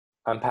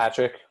I'm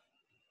Patrick.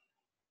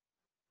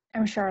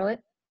 I'm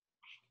Charlotte.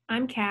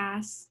 I'm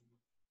Cass.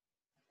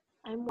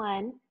 I'm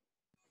Wen.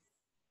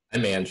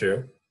 I'm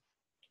Andrew.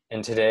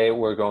 And today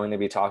we're going to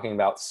be talking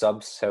about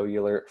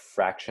subcellular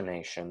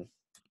fractionation.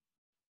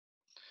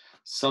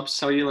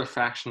 Subcellular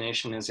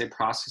fractionation is a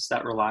process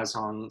that relies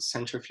on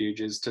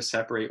centrifuges to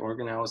separate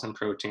organelles and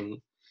proteins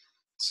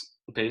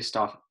based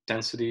off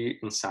density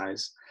and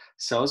size.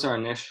 Cells are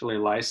initially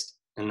lysed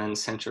and then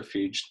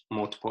centrifuged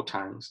multiple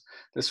times.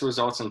 This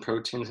results in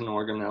proteins and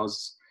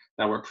organelles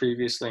that were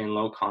previously in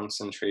low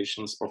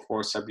concentrations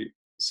before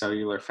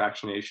subcellular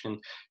fractionation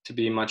to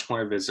be much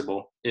more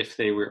visible, if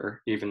they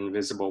were even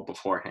visible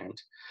beforehand.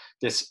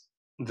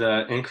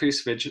 The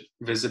increased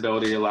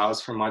visibility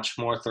allows for much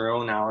more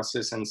thorough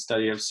analysis and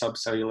study of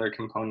subcellular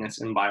components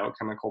in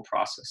biochemical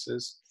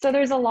processes. So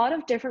there's a lot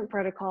of different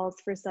protocols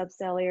for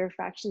subcellular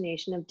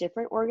fractionation of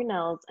different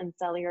organelles and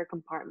cellular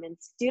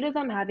compartments due to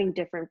them having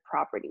different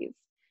properties.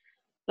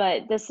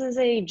 But this is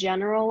a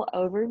general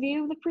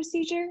overview of the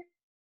procedure.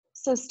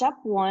 So step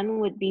one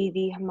would be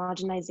the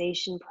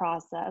homogenization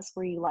process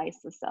where you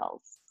lyse the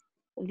cells.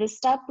 This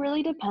step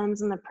really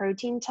depends on the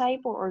protein type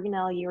or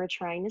organelle you are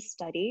trying to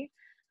study.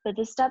 But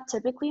this step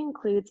typically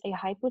includes a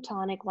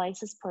hypotonic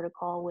lysis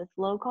protocol with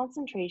low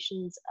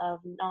concentrations of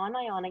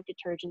non-ionic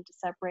detergent to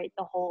separate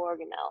the whole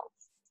organelles.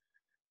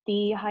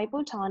 The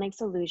hypotonic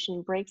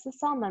solution breaks the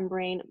cell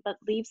membrane but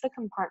leaves the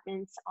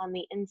compartments on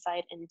the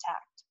inside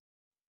intact.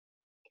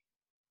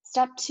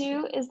 Step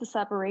two is the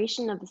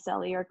separation of the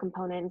cellular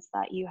components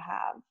that you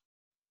have.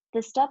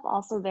 This step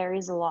also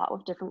varies a lot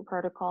with different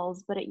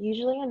protocols, but it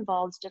usually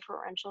involves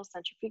differential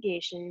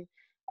centrifugation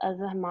of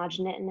the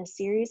homogenate in a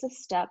series of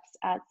steps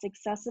at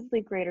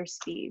successively greater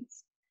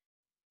speeds.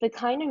 The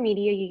kind of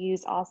media you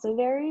use also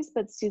varies,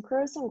 but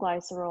sucrose and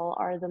glycerol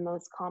are the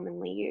most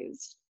commonly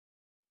used.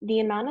 The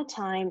amount of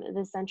time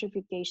the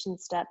centrifugation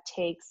step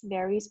takes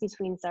varies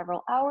between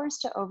several hours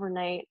to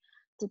overnight,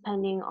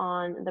 depending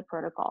on the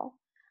protocol.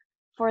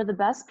 For the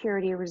best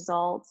purity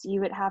results,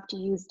 you would have to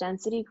use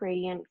density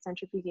gradient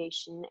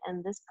centrifugation,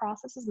 and this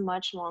process is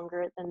much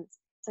longer than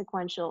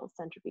sequential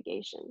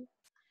centrifugation.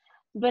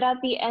 But at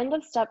the end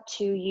of step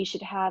two, you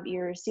should have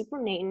your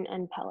supernatant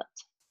and pellet.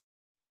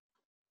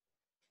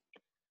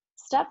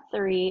 Step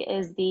three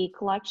is the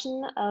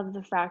collection of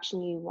the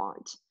fraction you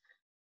want.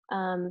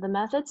 The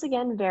methods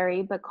again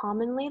vary, but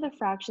commonly the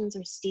fractions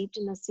are steeped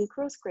in the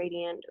sucrose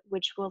gradient,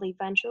 which will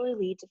eventually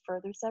lead to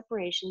further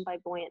separation by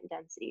buoyant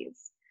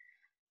densities.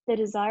 The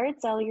desired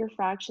cellular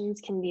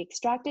fractions can be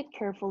extracted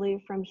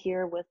carefully from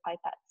here with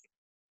pipettes.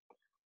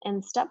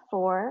 And step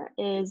four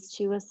is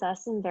to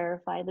assess and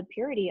verify the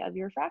purity of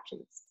your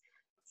fractions.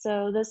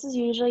 So this is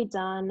usually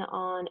done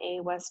on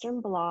a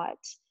Western blot,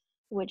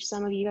 which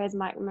some of you guys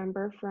might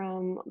remember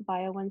from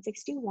Bio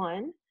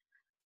 161.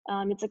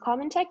 It's a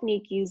common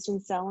technique used in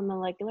cell and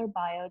molecular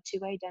bio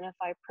to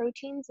identify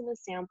proteins in the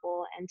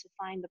sample and to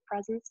find the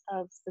presence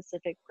of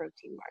specific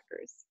protein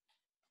markers.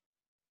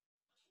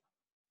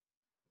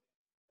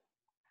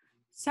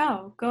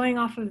 So, going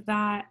off of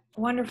that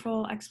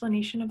wonderful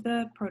explanation of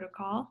the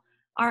protocol,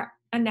 our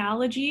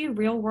analogy,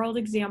 real-world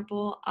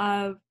example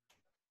of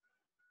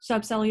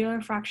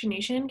subcellular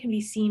fractionation can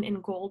be seen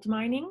in gold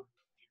mining,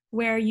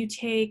 where you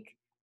take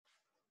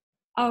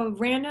a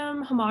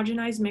random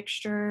homogenized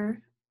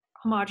mixture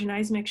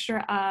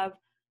of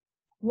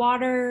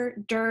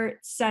water, dirt,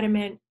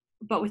 sediment,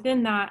 but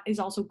within that is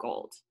also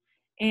gold.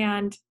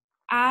 And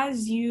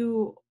as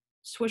you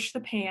swish the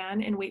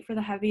pan and wait for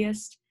the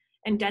heaviest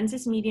and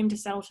densest medium to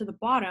settle to the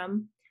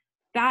bottom,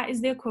 that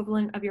is the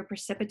equivalent of your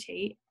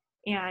precipitate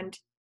and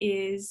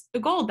is the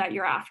gold that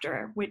you're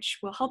after, which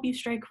will help you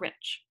strike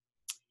rich.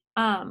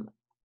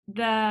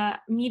 The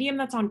medium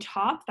that's on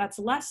top, that's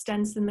less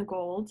dense than the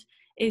gold,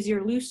 is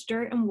your loose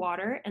dirt and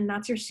water, and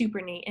that's your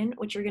supernatant,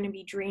 which you're going to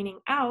be draining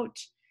out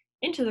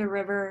into the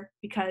river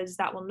because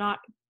that will not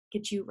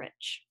get you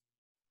rich.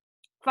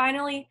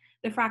 Finally,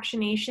 the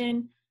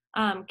fractionation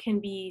can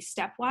be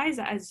stepwise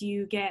as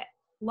you get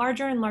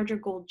larger and larger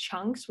gold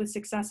chunks with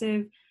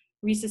successive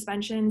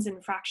resuspensions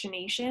and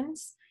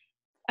fractionations,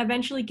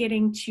 eventually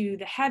getting to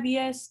the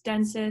heaviest,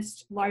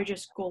 densest,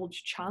 largest gold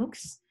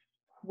chunks,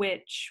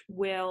 which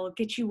will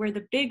get you where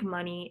the big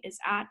money is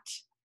at.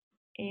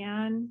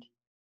 And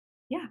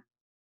yeah.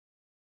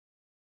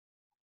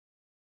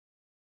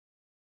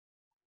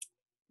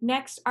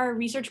 Next, our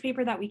research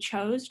paper that we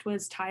chose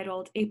was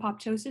titled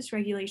Apoptosis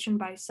Regulation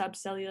by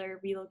Subcellular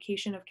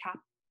Relocation of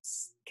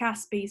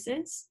Cas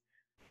bases.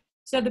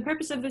 So the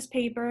purpose of this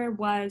paper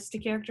was to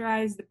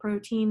characterize the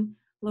protein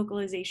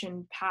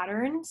localization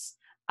patterns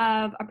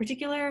of a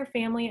particular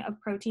family of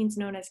proteins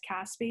known as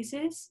Cas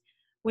bases,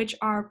 which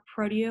are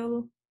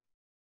proteases,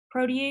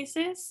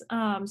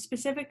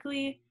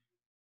 specifically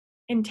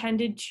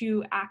intended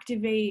to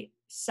activate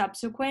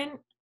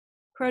subsequent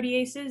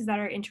proteases that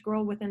are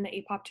integral within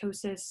the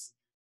apoptosis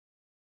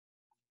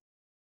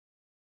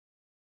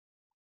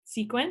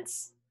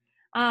sequence.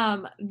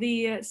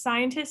 The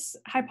scientists'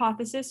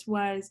 hypothesis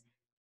was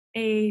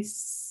a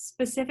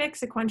specific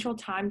sequential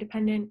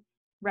time-dependent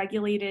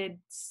regulated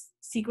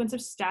sequence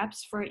of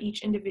steps for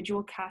each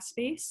individual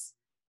caspase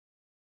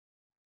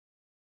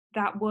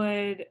that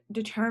would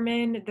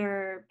determine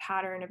their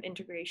pattern of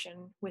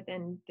integration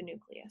within the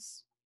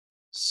nucleus.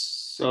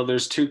 So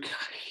there's two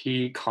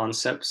key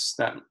concepts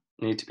that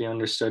need to be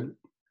understood: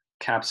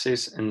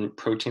 capsase and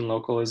protein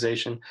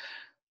localization.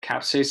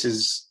 Capsase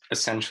is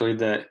essentially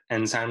the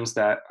enzymes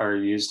that are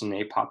used in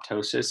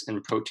apoptosis,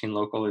 and protein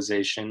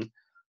localization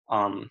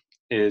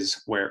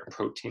is where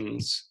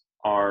proteins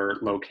are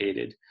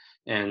located.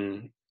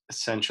 And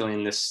essentially,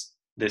 in this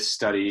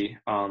study,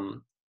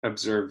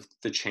 observed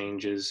the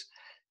changes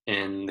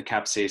in the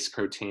capsase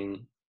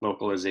protein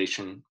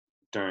localization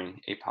during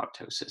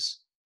apoptosis.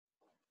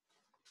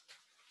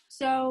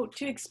 So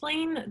to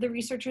explain the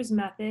researchers'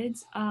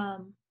 methods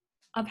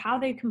of how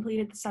they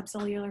completed the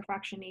subcellular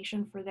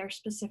fractionation for their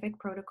specific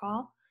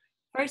protocol,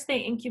 first they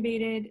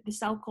incubated the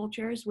cell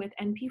cultures with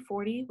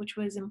NP40, which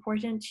was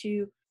important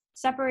to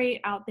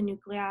separate out the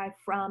nuclei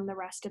from the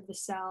rest of the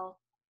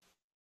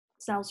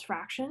cell's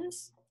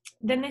fractions.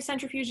 Then they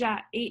centrifuged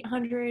at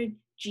 800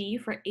 G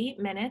for 8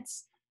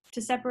 minutes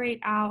to separate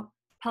out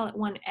pellet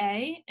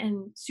 1A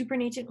and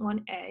supernatant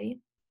 1A.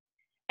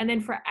 And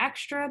then for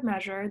extra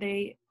measure,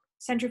 they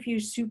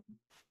centrifuged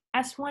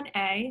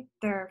S1A,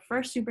 their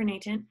first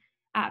supernatant,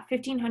 at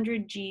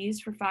 1500 Gs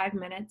for 5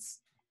 minutes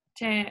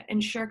to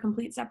ensure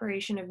complete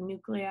separation of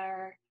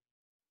nuclear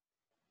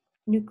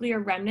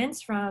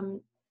remnants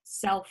from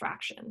cell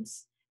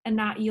fractions. And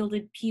that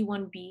yielded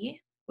P1B,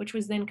 which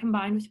was then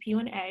combined with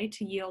P1A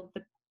to yield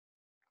the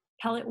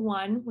pellet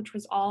 1, which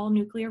was all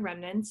nuclear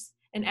remnants,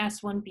 and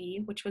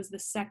S1B, which was the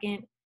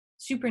second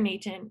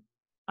supernatant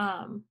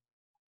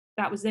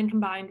that was then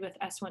combined with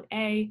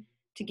S1A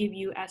to give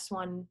you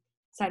S1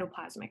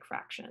 cytoplasmic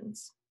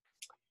fractions.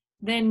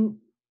 Then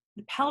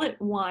the pellet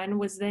 1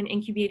 was then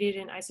incubated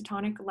in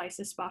isotonic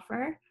lysis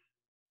buffer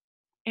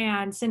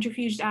and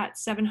centrifuged at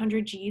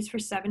 700 Gs for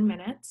 7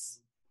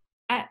 minutes.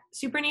 At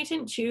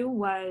supernatant 2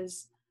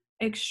 was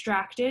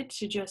extracted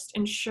to just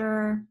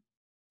ensure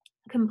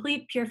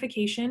complete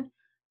purification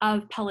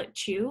of pellet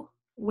 2,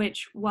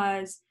 which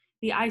was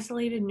the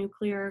isolated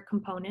nuclear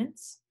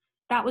components.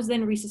 That was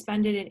then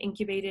resuspended and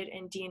incubated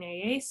in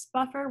DNase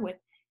buffer with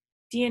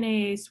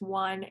DNase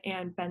 1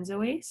 and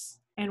benzoase,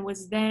 and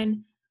was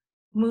then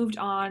moved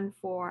on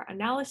for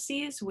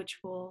analyses, which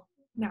will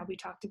now be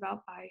talked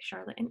about by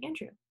Charlotte and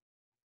Andrew.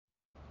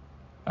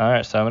 All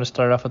right, so I'm going to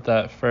start off with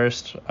that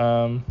first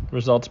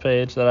results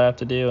page that I have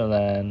to do, and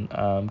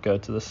then go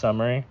to the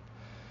summary.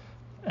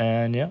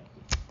 And yeah,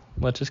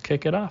 let's just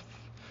kick it off.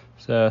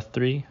 So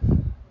 3,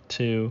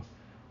 2,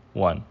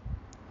 1.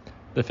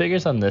 The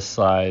figures on this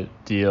slide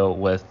deal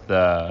with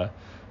the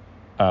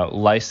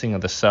lysing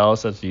of the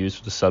cells that's used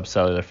for the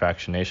subcellular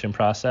fractionation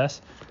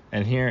process.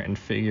 And here in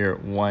figure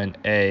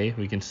 1A,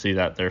 we can see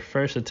that their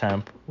first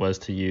attempt was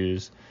to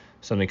use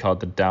something called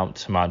the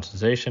Daunt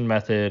homogenization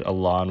method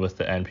along with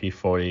the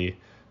NP40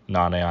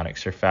 non-ionic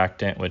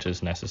surfactant, which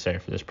is necessary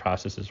for this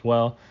process as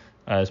well,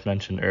 as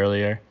mentioned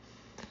earlier.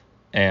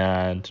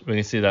 And we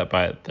can see that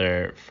by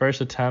their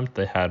first attempt,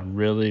 they had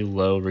really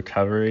low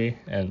recovery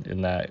and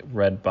in that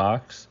red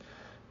box.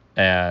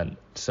 And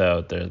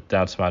so the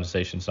Daunt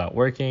homogenization is not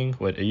working.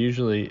 What it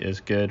usually is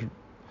good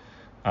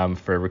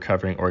for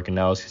recovering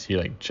organelles, because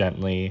you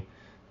gently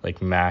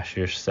mash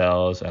your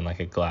cells in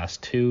a glass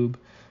tube.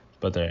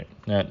 But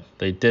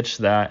they ditched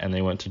that and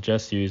they went to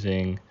just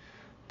using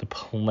the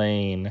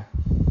plain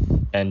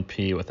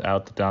NP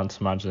without the Daunt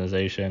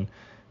homogenization,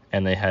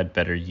 and they had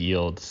better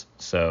yields.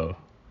 So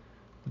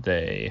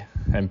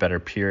and better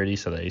purity,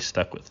 so they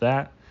stuck with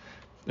that.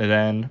 And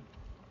then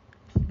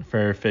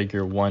for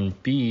figure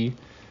 1B,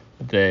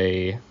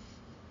 they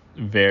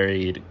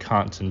varied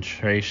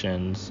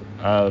concentrations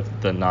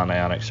of the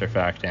non-ionic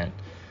surfactant.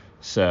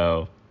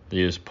 So they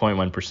used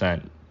 0.1%,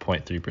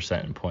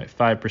 0.3%, and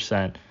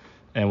 0.5%.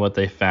 And what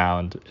they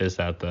found is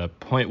that the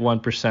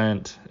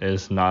 0.1%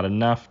 is not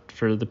enough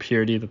for the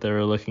purity that they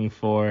were looking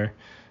for,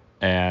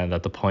 and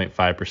that the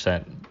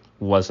 0.5%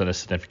 wasn't a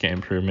significant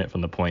improvement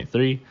from the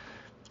 0.3%.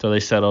 So they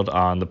settled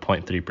on the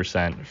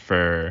 0.3%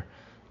 for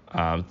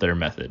their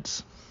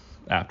methods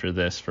after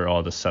this for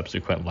all the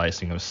subsequent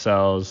lysing of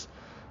cells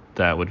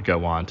that would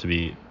go on to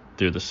be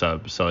through the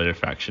subcellular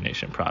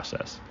fractionation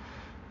process.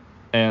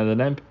 And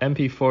the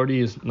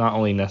NP40 is not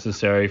only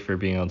necessary for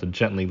being able to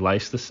gently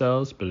lyse the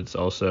cells, but it's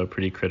also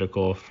pretty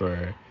critical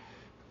for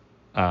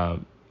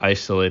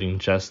isolating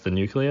just the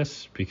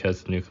nucleus,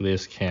 because the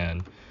nucleus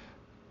can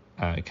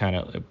kind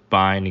of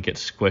bind and get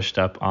squished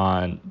up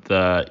on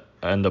the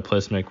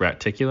endoplasmic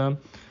reticulum.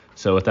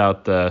 So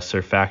without the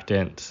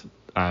surfactant,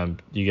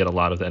 you get a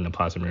lot of the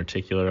endoplasmic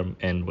reticulum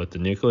in with the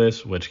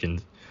nucleus, which can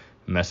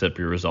mess up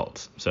your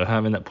results. So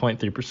having that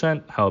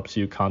 0.3% helps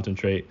you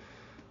concentrate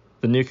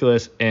the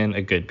nucleus in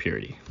a good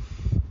purity.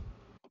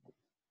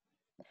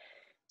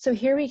 So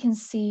here we can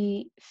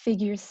see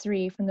figure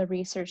 3 from the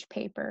research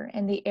paper,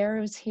 and the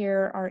arrows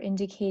here are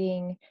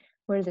indicating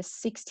where the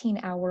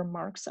 16-hour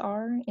marks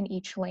are in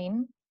each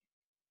lane.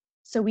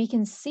 So we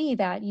can see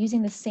that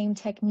using the same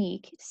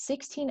technique,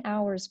 16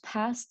 hours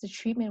past the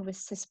treatment with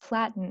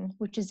cisplatin,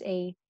 which is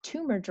a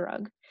tumor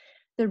drug,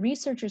 the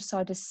researchers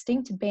saw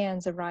distinct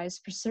bands arise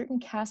for certain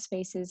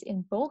caspases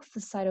in both the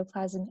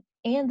cytoplasm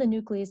and the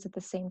nucleus at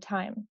the same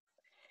time.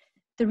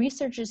 The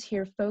researchers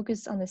here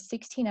focused on the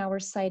 16-hour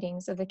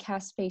sightings of the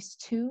caspase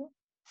 2,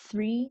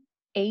 3,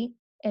 8,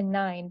 and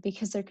 9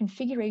 because their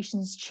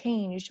configurations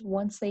changed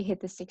once they hit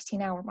the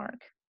 16-hour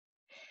mark.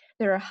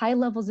 There are high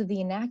levels of the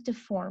inactive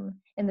form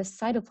in the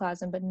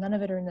cytoplasm, but none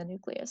of it are in the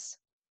nucleus.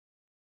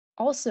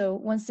 Also,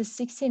 once the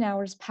 16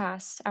 hours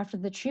passed after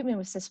the treatment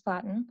with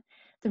cisplatin,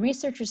 the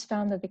researchers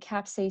found that the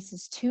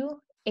capsaces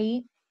 2,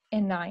 8,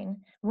 and 9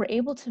 were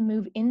able to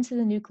move into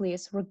the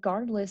nucleus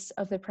regardless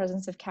of the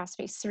presence of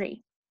caspase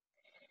 3.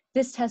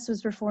 This test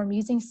was performed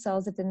using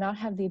cells that did not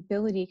have the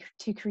ability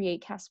to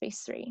create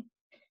caspase 3.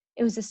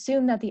 It was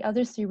assumed that the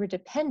other 3 were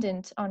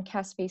dependent on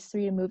caspase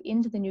 3 to move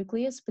into the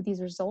nucleus, but these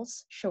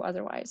results show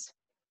otherwise.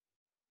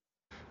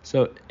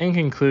 So in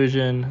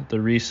conclusion,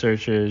 the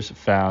researchers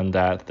found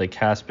that the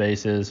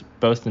caspases,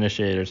 both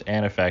initiators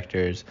and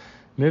effectors,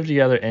 move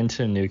together into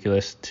the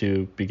nucleus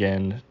to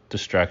begin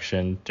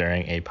destruction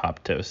during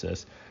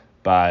apoptosis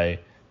by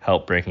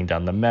help breaking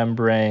down the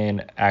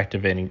membrane,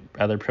 activating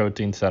other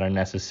proteins that are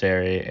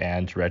necessary,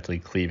 and directly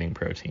cleaving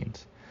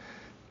proteins.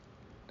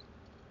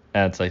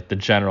 And it's like the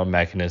general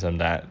mechanism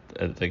that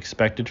is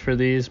expected for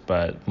these,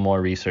 but more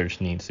research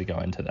needs to go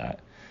into that.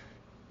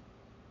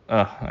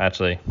 Oh,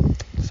 actually,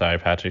 sorry,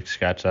 Patrick,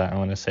 scratch that. I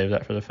want to save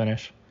that for the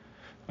finish.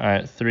 All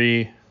right,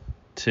 3,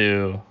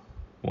 2,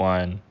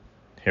 1.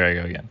 Here I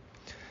go again.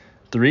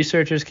 The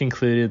researchers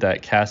concluded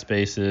that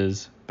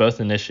caspases,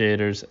 both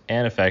initiators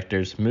and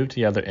effectors, move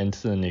together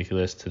into the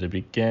nucleus to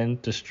begin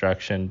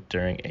destruction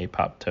during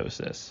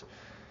apoptosis.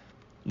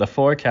 The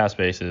 4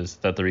 caspases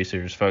that the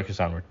researchers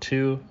focused on were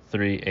 2,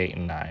 3, 8,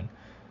 and 9.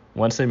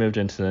 Once they moved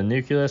into the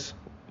nucleus,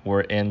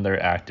 were in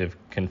their active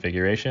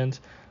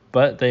configurations,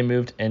 but they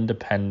moved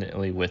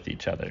independently with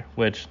each other,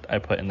 which I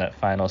put in that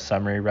final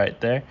summary right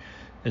there.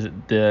 Is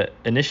that the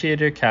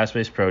initiator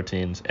caspase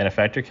proteins and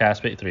effector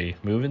caspase 3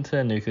 move into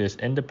the nucleus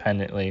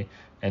independently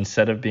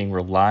instead of being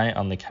reliant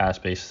on the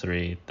caspase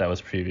 3 that was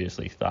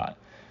previously thought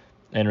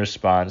in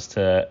response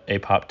to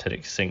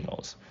apoptotic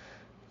signals,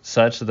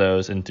 such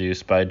those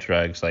induced by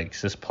drugs like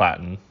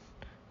cisplatin,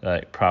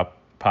 like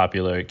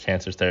popular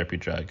cancer therapy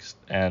drugs,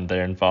 and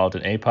they're involved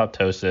in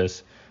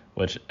apoptosis,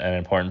 which an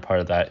important part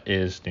of that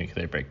is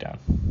nuclear breakdown.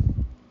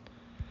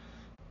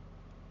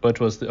 Which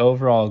was the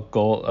overall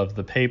goal of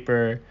the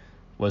paper,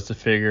 was to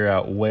figure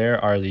out where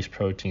are these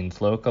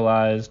proteins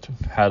localized,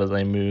 how do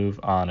they move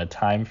on a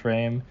time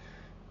frame,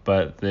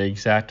 but the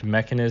exact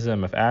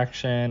mechanism of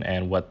action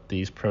and what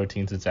these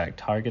proteins' exact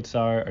targets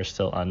are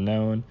still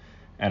unknown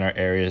and are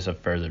areas of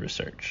further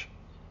research.